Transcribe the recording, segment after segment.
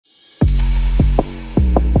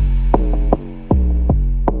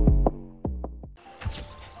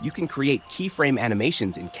You can create keyframe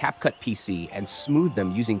animations in CapCut PC and smooth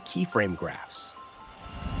them using keyframe graphs.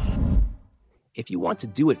 If you want to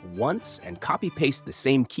do it once and copy-paste the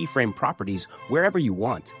same keyframe properties wherever you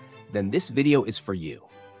want, then this video is for you.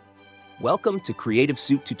 Welcome to Creative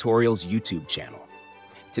Suit Tutorials YouTube channel.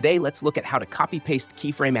 Today, let's look at how to copy-paste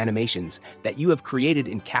keyframe animations that you have created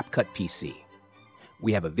in CapCut PC.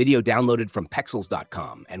 We have a video downloaded from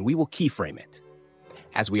pexels.com, and we will keyframe it.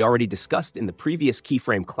 As we already discussed in the previous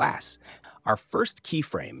keyframe class, our first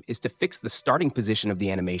keyframe is to fix the starting position of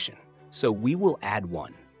the animation, so we will add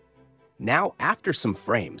one. Now, after some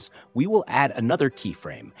frames, we will add another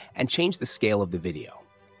keyframe and change the scale of the video.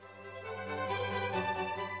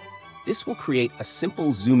 This will create a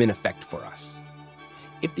simple zoom-in effect for us.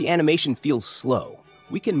 If the animation feels slow,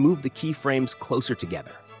 we can move the keyframes closer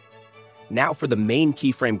together. Now for the main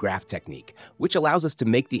keyframe graph technique, which allows us to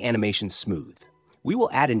make the animation smooth. We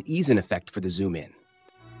will add an ease-in effect for the zoom-in.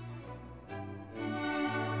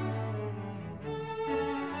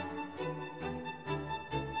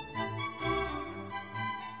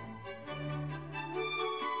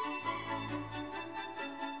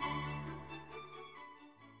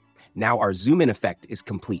 Now our zoom-in effect is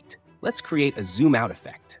complete. Let's create a zoom-out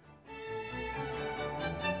effect.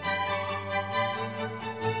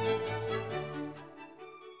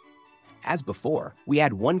 As before, we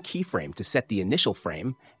add one keyframe to set the initial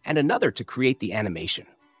frame and another to create the animation.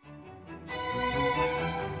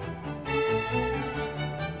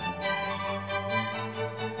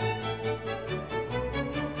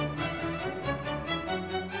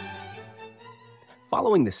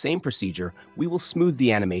 Following the same procedure, we will smooth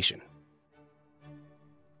the animation.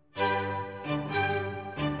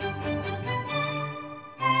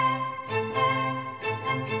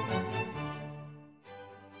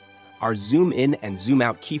 Our zoom in and zoom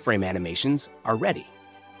out keyframe animations are ready.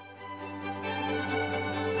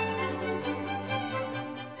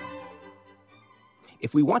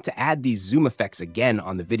 If we want to add these zoom effects again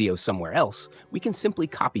on the video somewhere else, we can simply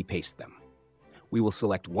copy-paste them. We will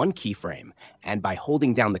select one keyframe, and by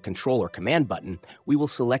holding down the Control or Command button, we will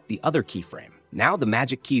select the other keyframe. Now the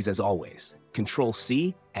magic keys as always,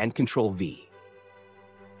 Control-C and Control-V.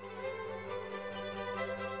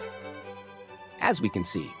 As we can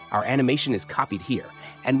see, our animation is copied here,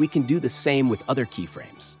 and we can do the same with other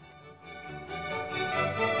keyframes.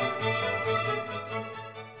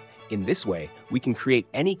 In this way, we can create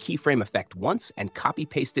any keyframe effect once and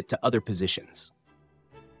copy-paste it to other positions.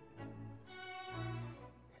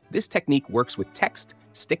 This technique works with text,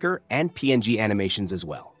 sticker, and PNG animations as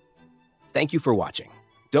well. Thank you for watching.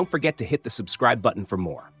 Don't forget to hit the subscribe button for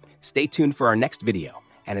more. Stay tuned for our next video,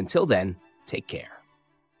 and until then, take care.